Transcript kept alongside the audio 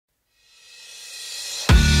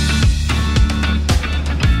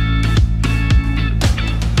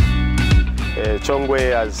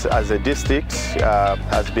Chongwe as a district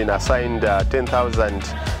has been assigned 10,000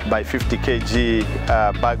 by 50 kg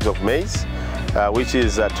bags of maize, which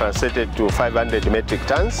is translated to 500 metric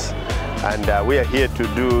tons. And we are here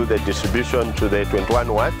to do the distribution to the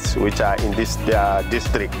 21 wards which are in this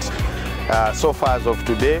district. So far as of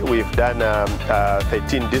today, we've done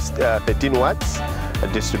 13 wards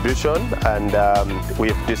distribution, and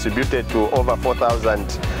we've distributed to over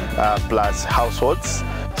 4,000 plus households.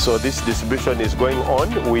 So this distribution is going on.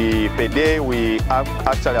 Per day we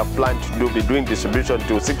actually have planned to be doing distribution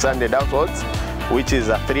to 600 households, which is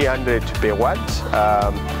 300 per ward,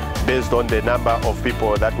 based on the number of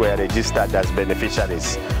people that were registered as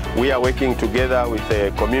beneficiaries. We are working together with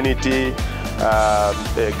the community,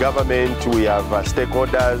 the government. We have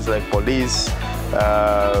stakeholders like police.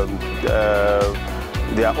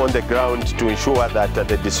 They are on the ground to ensure that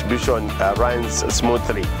the distribution runs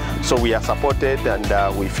smoothly. So we are supported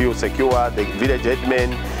and we feel secure. The village headmen,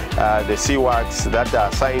 the C-works that are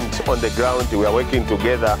assigned on the ground, we are working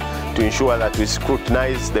together to ensure that we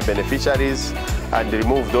scrutinize the beneficiaries and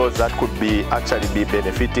remove those that could be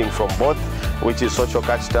benefiting from both, which is social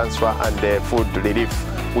cash transfer and food relief,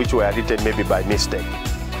 which were written maybe by mistake.